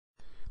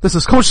This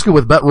is Coach Scoot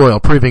with Bet Royal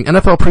previewing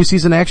NFL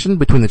preseason action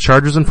between the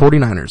Chargers and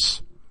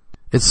 49ers.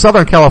 It's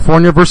Southern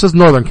California versus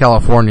Northern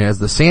California as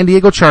the San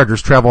Diego Chargers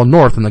travel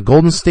north in the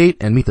Golden State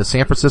and meet the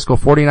San Francisco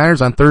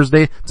 49ers on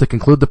Thursday to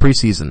conclude the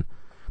preseason.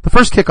 The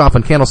first kickoff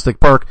in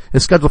Candlestick Park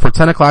is scheduled for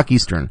 10 o'clock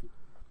Eastern.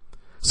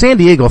 San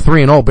Diego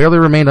 3-0 barely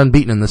remained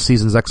unbeaten in this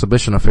season's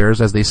exhibition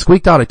affairs as they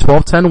squeaked out a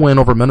 12-10 win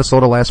over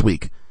Minnesota last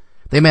week.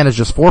 They managed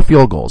just 4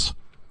 field goals.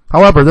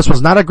 However, this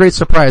was not a great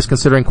surprise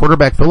considering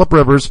quarterback Phillip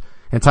Rivers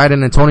and tight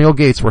end Antonio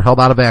Gates were held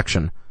out of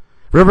action.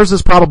 Rivers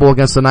is probable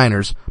against the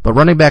Niners, but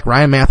running back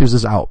Ryan Matthews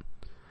is out.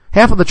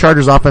 Half of the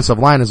Chargers' offensive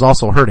line is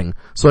also hurting,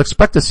 so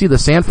expect to see the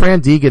San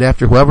Fran D get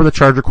after whoever the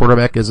Charger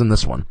quarterback is in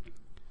this one.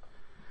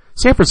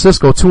 San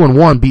Francisco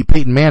 2-1 beat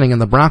Peyton Manning and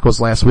the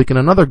Broncos last week in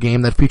another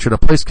game that featured a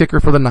place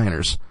kicker for the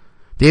Niners.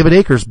 David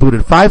Akers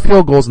booted 5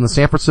 field goals in the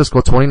San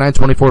Francisco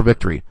 29-24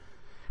 victory.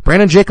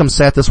 Brandon Jacobs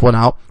sat this one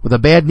out with a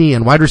bad knee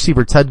and wide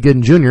receiver Ted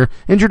Ginn Jr.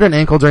 injured an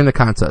ankle during the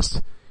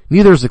contest.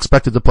 Neither is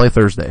expected to play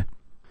Thursday.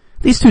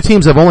 These two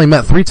teams have only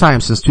met 3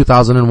 times since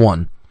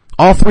 2001.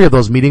 All 3 of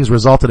those meetings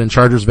resulted in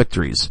Chargers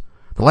victories.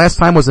 The last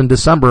time was in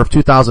December of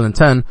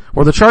 2010,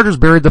 where the Chargers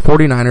buried the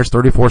 49ers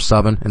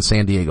 34-7 in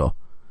San Diego.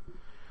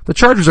 The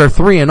Chargers are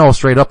 3-0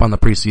 straight up on the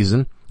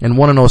preseason, and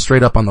 1-0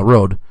 straight up on the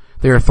road.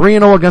 They are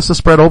 3-0 against the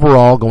spread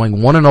overall, going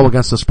 1-0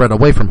 against the spread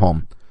away from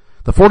home.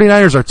 The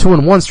 49ers are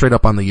 2-1 straight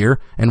up on the year,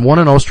 and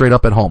 1-0 straight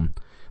up at home.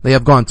 They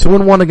have gone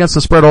 2-1 against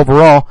the spread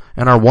overall,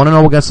 and are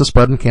 1-0 against the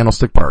spread in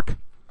Candlestick Park.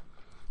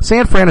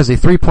 San Fran is a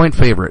 3-point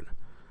favorite.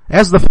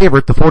 As the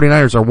favorite, the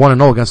 49ers are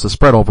 1-0 against the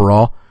spread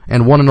overall,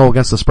 and 1-0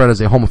 against the spread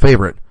as a home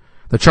favorite.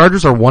 The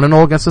Chargers are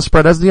 1-0 against the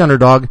spread as the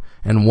underdog,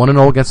 and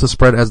 1-0 against the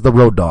spread as the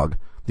road dog.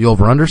 The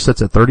over-under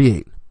sits at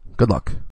 38. Good luck.